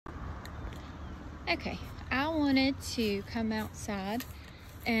Okay, I wanted to come outside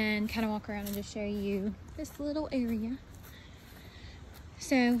and kind of walk around and just show you this little area.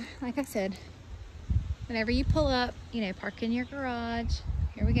 So, like I said, whenever you pull up, you know, park in your garage.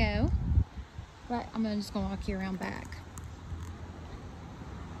 Here we go. But I'm just gonna walk you around back.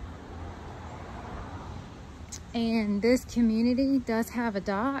 And this community does have a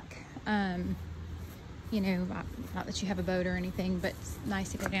dock. You know, not that you have a boat or anything, but it's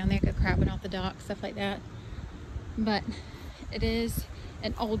nice to go down there, go crabbing off the dock, stuff like that. But it is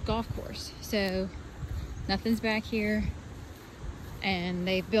an old golf course, so nothing's back here. And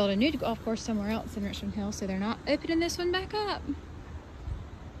they've built a new golf course somewhere else in Richmond Hill, so they're not opening this one back up.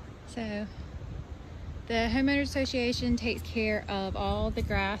 So the homeowners association takes care of all the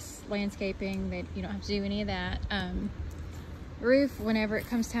grass landscaping. You don't have to do any of that. Roof, whenever it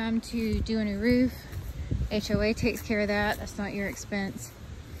comes time to do a new roof, HOA takes care of that. That's not your expense.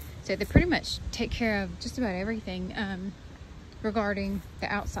 So they pretty much take care of just about everything regarding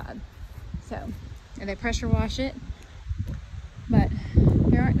the outside. So, and they pressure wash it, but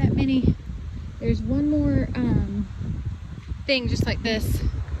there aren't that many. There's one more thing just like this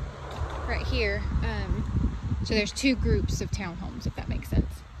right here. So there's two groups of townhomes, if that makes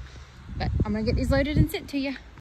sense. But I'm gonna get these loaded and sent to you.